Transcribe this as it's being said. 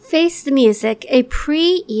Face the Music, a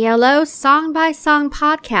pre-ELO song-by-song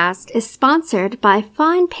podcast, is sponsored by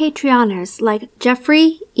fine Patreoners like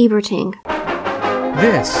Jeffrey Eberting.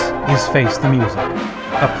 This is Face the Music,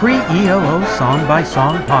 a pre-ELO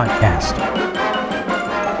song-by-song podcast.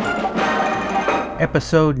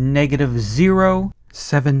 Episode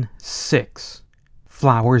 -076,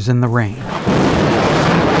 Flowers in the Rain.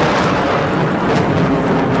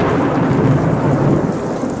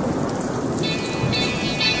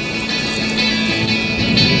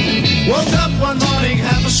 Woke up one morning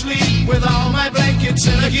half asleep with all my blankets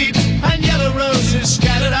in a heap and yellow roses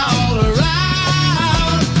scattered all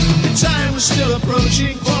around. The time was still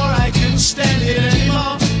approaching for I couldn't stand it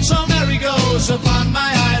anymore, so Mary goes upon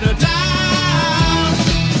my eider down.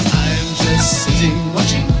 I'm just sitting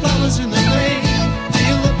watching flowers in the rain,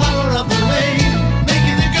 feel the power of the rain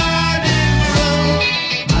making the garden grow.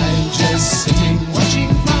 I'm just sitting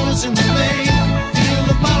watching flowers in the rain, feel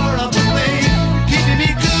the power of the rain keeping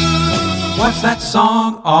me cool. What's that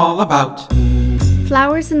song all about?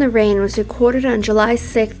 Flowers in the Rain was recorded on July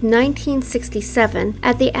 6, 1967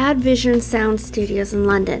 at the Advision Sound Studios in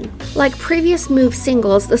London. Like previous Move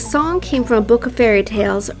singles, the song came from a book of fairy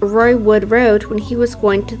tales Roy Wood wrote when he was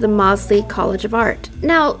going to the Mosley College of Art.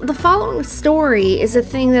 Now, the following story is a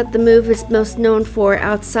thing that the Move is most known for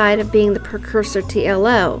outside of being the precursor to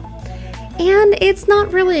ELO. And it's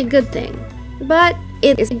not really a good thing, but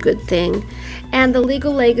it is a good thing, and the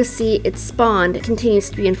legal legacy it spawned continues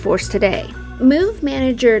to be enforced today. Move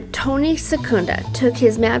manager Tony Secunda took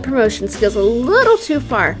his mad promotion skills a little too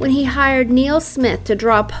far when he hired Neil Smith to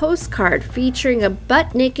draw a postcard featuring a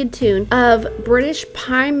butt-naked tune of British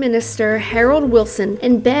Prime Minister Harold Wilson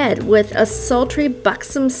in bed with a sultry,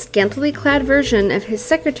 buxom, scantily clad version of his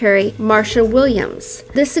secretary, Marcia Williams.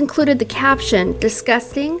 This included the caption,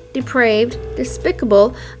 "Disgusting, depraved,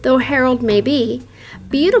 despicable though Harold may be,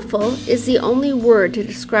 beautiful is the only word to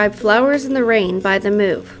describe Flowers in the Rain by the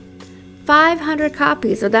Move." 500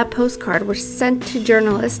 copies of that postcard were sent to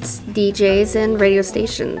journalists, DJs, and radio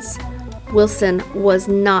stations. Wilson was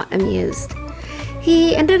not amused.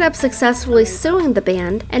 He ended up successfully suing the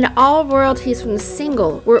band, and all royalties from the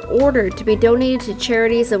single were ordered to be donated to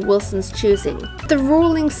charities of Wilson's choosing. The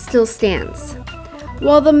ruling still stands.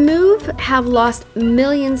 While the Move have lost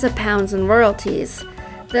millions of pounds in royalties,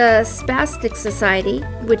 the Spastic Society,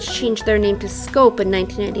 which changed their name to Scope in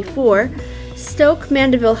 1994, Stoke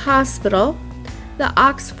Mandeville Hospital, the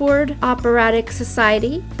Oxford Operatic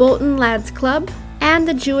Society, Bolton Lads Club, and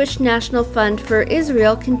the Jewish National Fund for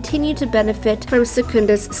Israel continue to benefit from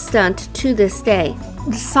Secunda's stunt to this day.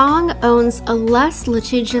 The song owns a less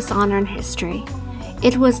litigious honor in history.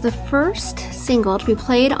 It was the first single to be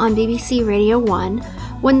played on BBC Radio 1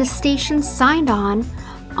 when the station signed on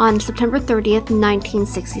September 30th,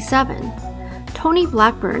 1967. Tony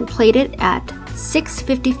Blackburn played it at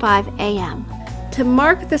 6:55 a.m. To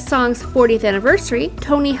mark the song's 40th anniversary,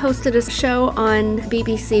 Tony hosted a show on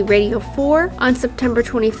BBC Radio 4 on September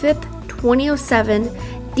 25th, 2007,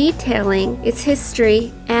 detailing its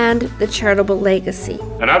history and the charitable legacy.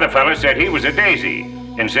 Another fellow said he was a daisy,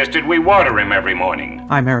 insisted we water him every morning.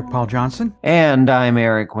 I'm Eric Paul Johnson. And I'm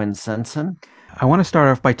Eric Winsenson. I want to start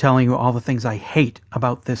off by telling you all the things I hate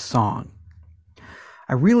about this song.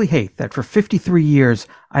 I really hate that for 53 years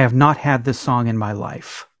I have not had this song in my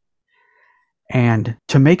life. And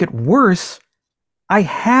to make it worse, I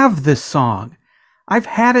have this song. I've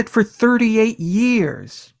had it for 38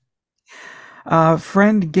 years. A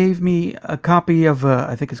friend gave me a copy of,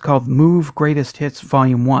 I think it's called Move Greatest Hits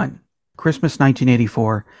Volume 1, Christmas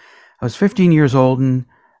 1984. I was 15 years old, and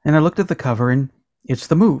I looked at the cover, and it's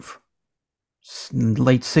the Move.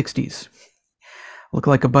 Late 60s. Look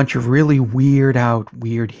like a bunch of really weird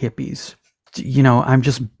hippies. You know, I'm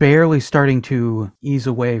just barely starting to ease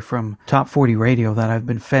away from top 40 radio that I've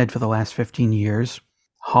been fed for the last 15 years.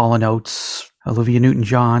 Hall & Oates, Olivia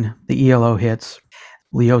Newton-John, the ELO hits,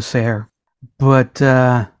 Leo Sayer. But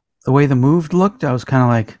the way the Move looked, I was kind of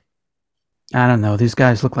like, I don't know, these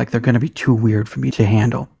guys look like they're going to be too weird for me to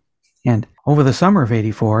handle. And over the summer of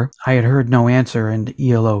 84, I had heard No Answer and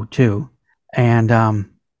ELO too. And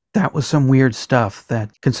that was some weird stuff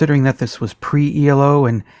that, considering that this was pre-ELO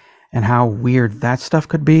and how weird that stuff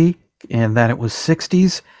could be, and that it was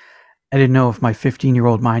 60s, I didn't know if my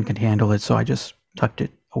 15-year-old mind could handle it, so I just tucked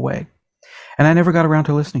it away. And I never got around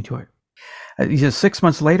to listening to it. 6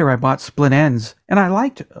 months later, I bought Split Enz, and I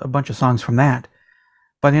liked a bunch of songs from that,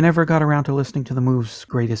 but I never got around to listening to the Move's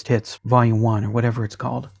Greatest Hits, Volume 1, or whatever it's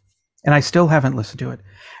called. And I still haven't listened to it.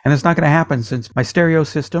 And it's not going to happen since my stereo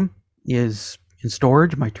system is in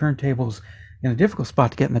storage, my turntable's in a difficult spot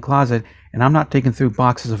to get in the closet, and I'm not taking through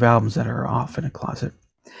boxes of albums that are off in a closet.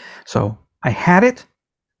 So I had it.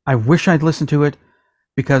 I wish I'd listened to it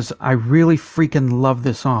because I really freaking love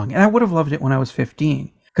this song. And I would have loved it when I was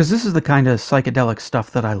 15 because this is the kind of psychedelic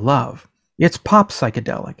stuff that I love. It's pop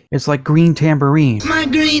psychedelic. It's like Green Tambourine. My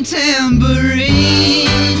green tambourine.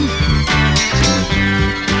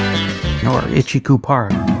 Or Itchy-Coo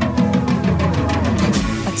Park. I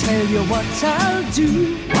tell you what I'll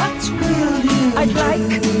do. What will you? I'd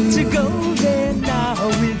like to go there now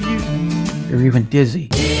with you. Or even Dizzy.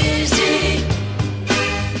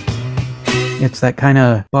 It's that kind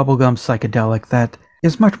of bubblegum psychedelic that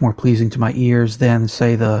is much more pleasing to my ears than,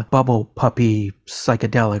 say, the Bubble Puppy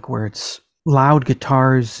psychedelic, where it's loud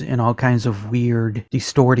guitars and all kinds of weird,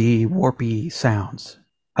 distorty, warpy sounds.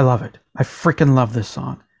 I love it. I freaking love this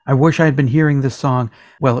song. I wish I had been hearing this song,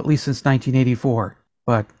 well, at least since 1984,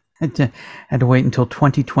 but I had to wait until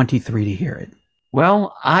 2023 to hear it.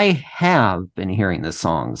 Well, I have been hearing this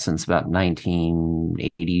song since about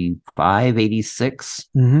 1985, 86.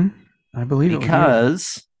 Mm-hmm. I believe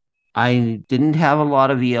because I didn't have a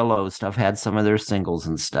lot of ELO stuff, had some of their singles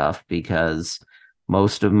and stuff because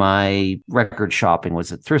most of my record shopping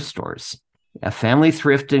was at thrift stores. A Family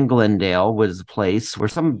Thrift in Glendale was a place where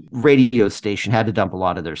some radio station had to dump a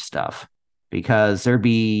lot of their stuff because there'd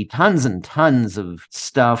be tons and tons of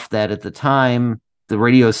stuff that at the time the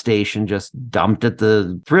radio station just dumped at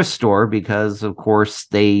the thrift store because, of course,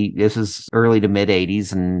 this is early to mid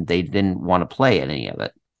 80s and they didn't want to play any of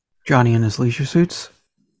it. Johnny and his leisure suits?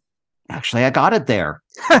 Actually, I got it there.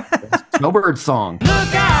 Snowbird song.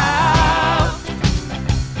 Look out!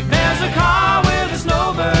 There's a car with a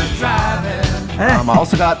snowbird driving. I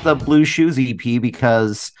also got the Blue Shoes EP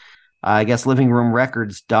because I guess Living Room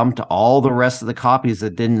Records dumped all the rest of the copies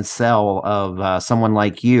that didn't sell of Someone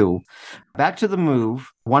Like You. Back to the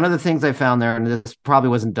move. One of the things I found there, and this probably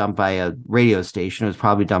wasn't dumped by a radio station, it was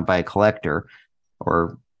probably dumped by a collector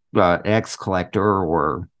or ex-collector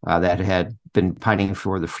or that had been pining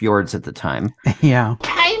for the fjords at the time. Yeah.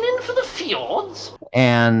 Pining for the fjords?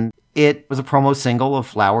 And it was a promo single of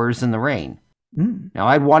Flowers in the Rain. Mm. Now,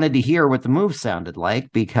 I wanted to hear what the move sounded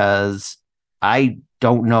like because I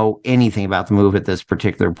don't know anything about the move at this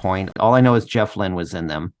particular point. All I know is Jeff Lynne was in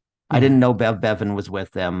them. I didn't know Bev Bevan was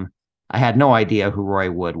with them. I had no idea who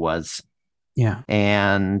Roy Wood was. Yeah.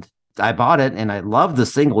 And I bought it and I loved the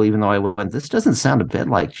single, even though I went, this doesn't sound a bit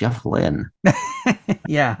like Jeff Lynne.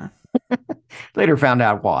 Yeah. Later found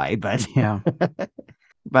out why, but Yeah.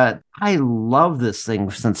 but I love this thing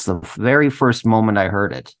since the very first moment I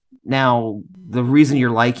heard it. Now, the reason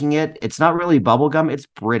you're liking it, it's not really bubblegum, it's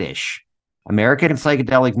British. American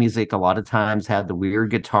psychedelic music a lot of times had the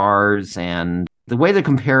weird guitars, and the way to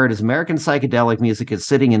compare it is American psychedelic music is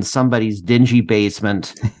sitting in somebody's dingy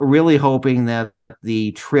basement, really hoping that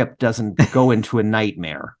the trip doesn't go into a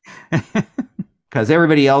nightmare. Because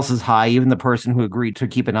everybody else is high, even the person who agreed to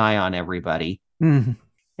keep an eye on everybody. Mm-hmm.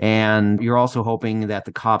 And you're also hoping that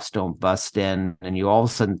the cops don't bust in, and you all of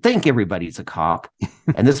a sudden think everybody's a cop.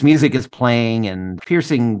 And this music is playing and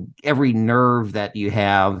piercing every nerve that you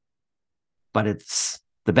have. But it's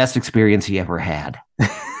the best experience you ever had.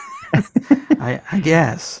 I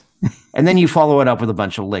guess. And then you follow it up with a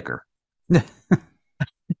bunch of liquor.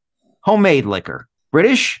 Homemade liquor.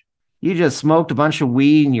 British, you just smoked a bunch of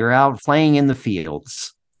weed and you're out playing in the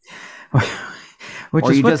fields.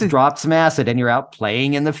 Or you just dropped some acid and you're out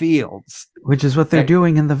playing in the fields. Which is what they're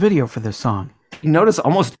doing in the video for this song. You notice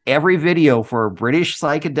almost every video for a British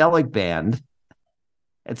psychedelic band,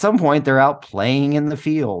 at some point they're out playing in the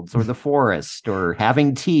fields or the forest or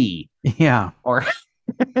having tea. Yeah. Or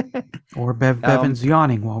Bev Bevan's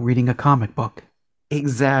yawning while reading a comic book.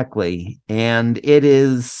 Exactly. And it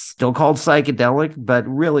is still called psychedelic, but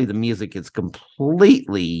really the music is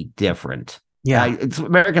completely different. Yeah. It's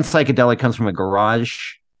American psychedelic comes from a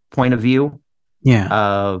garage point of view. Yeah.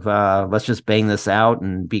 Of let's just bang this out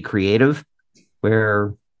and be creative.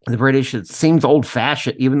 Where the British, it seems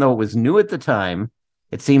old-fashioned, even though it was new at the time,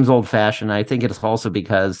 it seems old-fashioned. I think it's also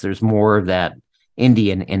because there's more of that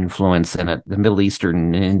Indian influence in it, the Middle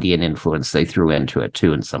Eastern and Indian influence they threw into it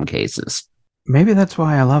too in some cases. Maybe that's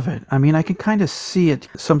why I love it. I mean, I can kind of see it,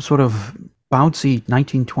 some sort of bouncy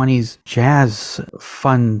 1920s jazz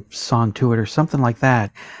fun song to it or something like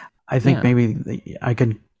that. I think maybe I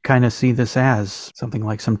can kind of see this as something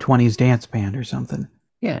like some 20s dance band or something.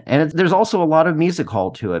 Yeah, and there's also a lot of music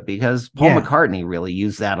hall to it because Paul McCartney really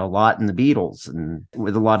used that a lot in the Beatles and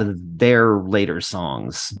with a lot of their later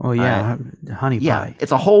songs. Oh, yeah, Honey Pie. Yeah,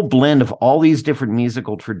 it's a whole blend of all these different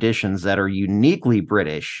musical traditions that are uniquely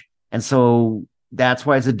British. And so that's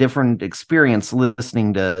why it's a different experience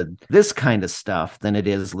listening to this kind of stuff than it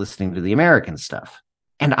is listening to the American stuff.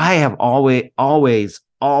 And I have always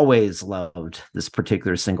always loved this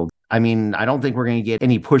particular single. I mean, I don't think we're going to get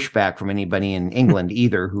any pushback from anybody in England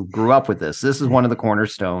either who grew up with this. This is one of the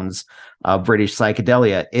cornerstones of British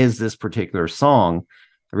psychedelia, is this particular song.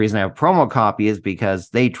 The reason I have a promo copy is because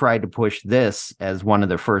they tried to push this as one of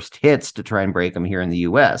their first hits to try and break them here in the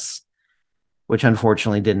US, which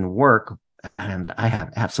unfortunately didn't work. And I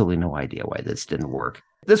have absolutely no idea why this didn't work.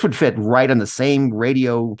 This would fit right on the same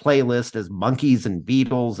radio playlist as Monkees and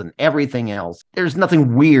Beatles and everything else. There's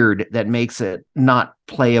nothing weird that makes it not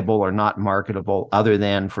playable or not marketable other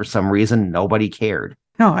than for some reason nobody cared.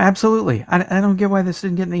 No, absolutely. I don't get why this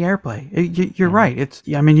didn't get any airplay. You're right.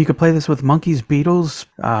 I mean, you could play this with Monkees, Beatles,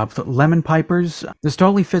 Lemon Pipers. This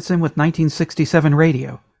totally fits in with 1967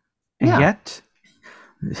 radio. And yet,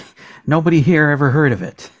 nobody here ever heard of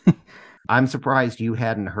it. I'm surprised you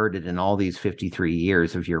hadn't heard it in all these 53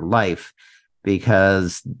 years of your life,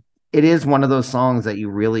 because it is one of those songs that you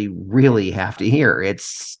really, really have to hear. It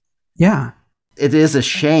is a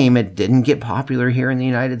shame it didn't get popular here in the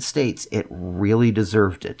United States. It really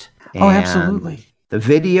deserved it. Oh, absolutely. The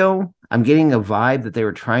video, I'm getting a vibe that they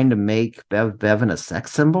were trying to make Bevan a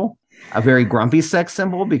sex symbol, a very grumpy sex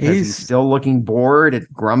symbol, because he's still looking bored and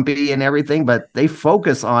grumpy and everything, but they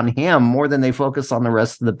focus on him more than they focus on the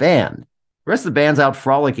rest of the band. The rest of the band's out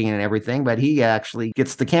frolicking and everything, but he actually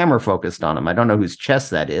gets the camera focused on him. I don't know whose chest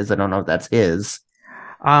that is. I don't know if that's his.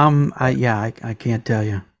 I can't tell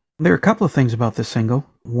you. There are a couple of things about this single.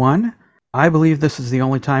 One, I believe this is the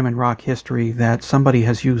only time in rock history that somebody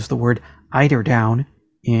has used the word eiderdown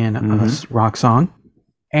in a rock song.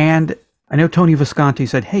 And I know Tony Visconti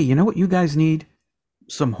said, hey, you know what you guys need?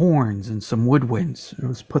 Some horns and some woodwinds.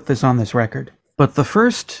 Let's put this on this record. But the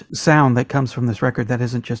first sound that comes from this record that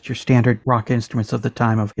isn't just your standard rock instruments of the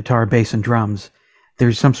time of guitar, bass, and drums,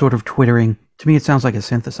 there's some sort of twittering. To me, it sounds like a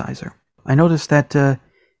synthesizer. I noticed that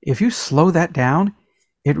if you slow that down,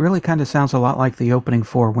 it really kind of sounds a lot like the opening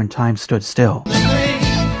for When Time Stood Still.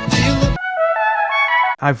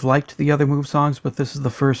 I've liked the other Move songs, but this is the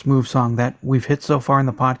first Move song that we've hit so far in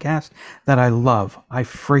the podcast that I love. I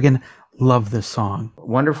friggin' love this song.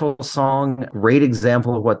 Wonderful song. Great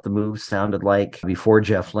example of what the Moves sounded like before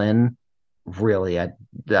Jeff Lynne. Really, I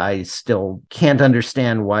still can't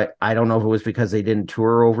understand why. I don't know if it was because they didn't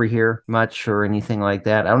tour over here much or anything like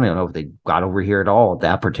that. I don't even know if they got over here at all at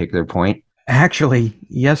that particular point. Actually,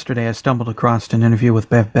 yesterday I stumbled across an interview with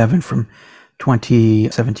Bev Bevan from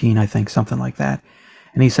 2017, I think, something like that.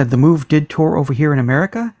 And he said the Move did tour over here in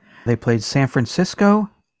America. They played San Francisco,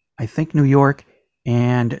 I think New York,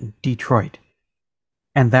 and Detroit.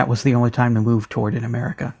 And that was the only time the Move toured in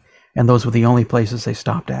America. And those were the only places they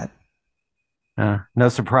stopped at. No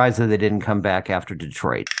surprise that they didn't come back after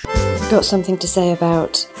Detroit. Got something to say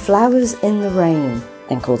about Flowers in the Rain?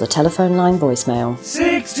 Then call the telephone line voicemail.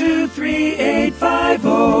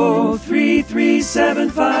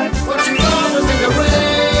 623-850-3375. Watching flowers in the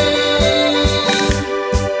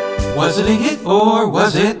rain. Was it a hit or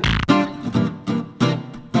was it?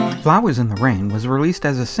 Flowers in the Rain was released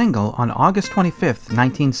as a single on August 25th,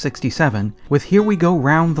 1967, with Here We Go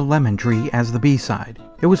Round the Lemon Tree as the B-side.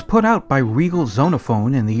 It was put out by Regal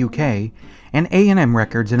Zonophone in the UK and A&M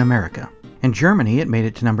Records in America. In Germany, it made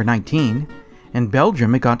it to number 19. In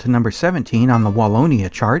Belgium, it got to number 17 on the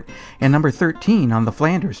Wallonia chart and number 13 on the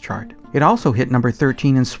Flanders chart. It also hit number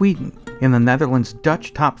 13 in Sweden. In the Netherlands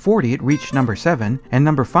Dutch Top 40, it reached number 7 and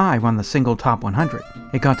number 5 on the single Top 100.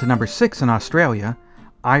 It got to number 6 in Australia.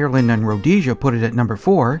 Ireland and Rhodesia put it at number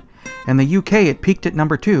 4. In the UK, it peaked at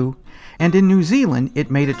number 2. And in New Zealand,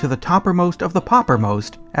 it made it to the toppermost of the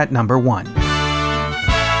poppermost at number 1.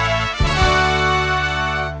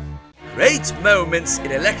 Great moments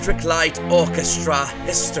in Electric Light Orchestra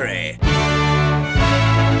history.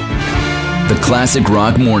 The Classic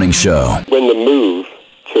Rock Morning Show. When the Move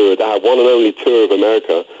toured, our one and only tour of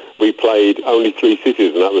America, we played only 3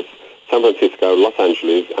 cities, and that was San Francisco, Los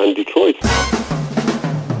Angeles, and Detroit.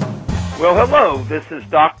 Well, hello, this is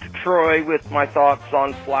Dr. Troy with my thoughts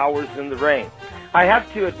on Flowers in the Rain. I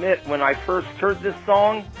have to admit, when I first heard this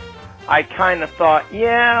song, I kind of thought,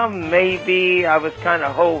 yeah, maybe. I was kind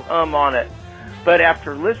of ho-hum on it. But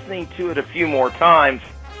after listening to it a few more times,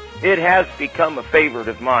 it has become a favorite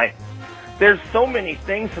of mine. There's so many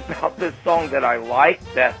things about this song that I like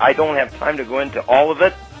that I don't have time to go into all of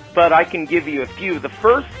it, but I can give you a few. The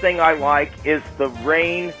first thing I like is the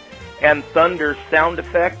rain and thunder sound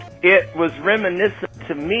effect. It was reminiscent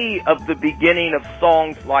to me of the beginning of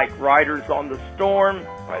songs like Riders on the Storm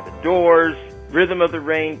by the Doors, Rhythm of the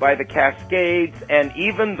Rain by the Cascades, and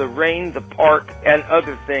even The Rain, the Park, and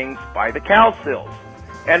Other Things by the Cowsills.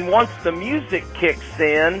 And once the music kicks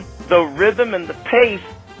in, the rhythm and the pace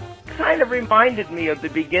kind of reminded me of the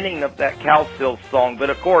beginning of that Cowsills song, but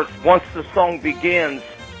of course, once the song begins,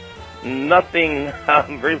 nothing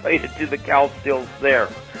related to the Cowsills there.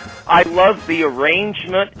 I love the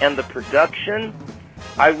arrangement and the production.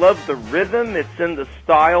 I love the rhythm. It's in the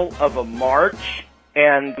style of a march,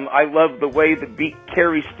 and I love the way the beat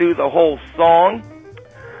carries through the whole song.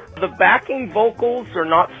 The backing vocals are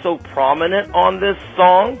not so prominent on this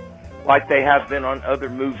song like they have been on other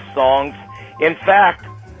Move songs. In fact,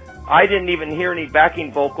 I didn't even hear any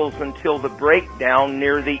backing vocals until the breakdown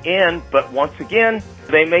near the end, but once again,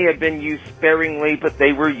 they may have been used sparingly, but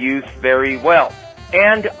they were used very well.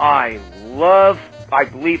 And I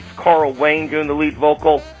believe it's Carl Wayne doing the lead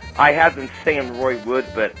vocal. I have been saying Roy Wood,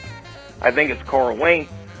 but I think it's Carl Wayne.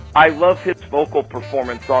 I love his vocal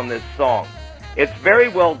performance on this song. It's very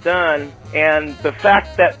well done, and the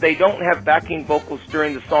fact that they don't have backing vocals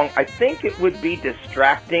during the song, I think it would be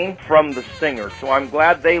distracting from the singer. So I'm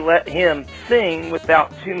glad they let him sing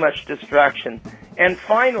without too much distraction. And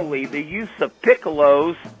finally, the use of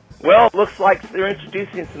piccolos. Well, it looks like they're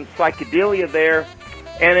introducing some psychedelia there,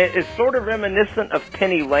 and it is sort of reminiscent of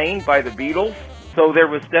Penny Lane by the Beatles. So there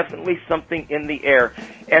was definitely something in the air.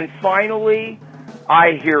 And finally,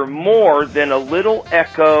 I hear more than a little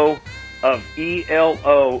echo of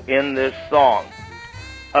ELO in this song.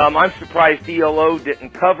 I'm surprised ELO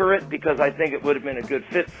didn't cover it because I think it would have been a good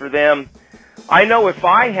fit for them. I know if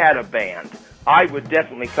I had a band, I would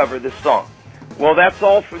definitely cover this song. Well, that's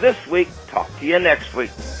all for this week. Talk to you next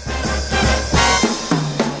week.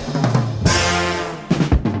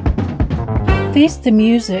 Face the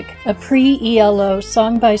Music, a pre-ELO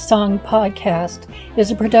song-by-song podcast, is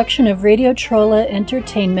a production of Radio Trolla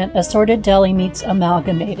Entertainment Assorted Deli Meats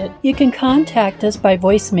Amalgamated. You can contact us by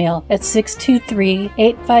voicemail at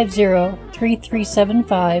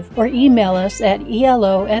 623-850-3375 or email us at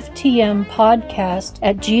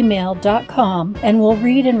eloftmpodcast@gmail.com, and we'll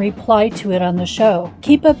read and reply to it on the show.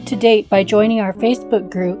 Keep up to date by joining our Facebook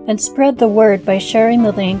group and spread the word by sharing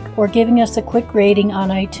the link or giving us a quick rating on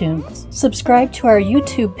iTunes. Subscribe to our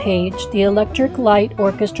YouTube page, the Electric Light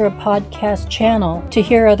Orchestra Podcast channel, to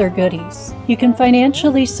hear other goodies. You can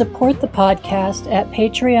financially support the podcast at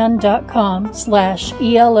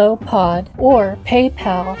patreon.com/ELOpod or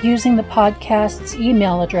PayPal using the podcast's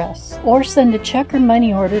email address, or send a check or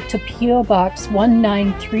money order to P.O. Box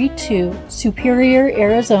 1932, Superior,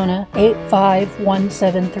 Arizona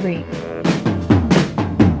 85173.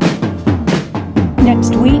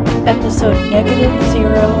 Next week, episode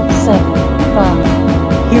 -075.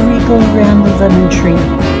 Here we go around the lemon tree.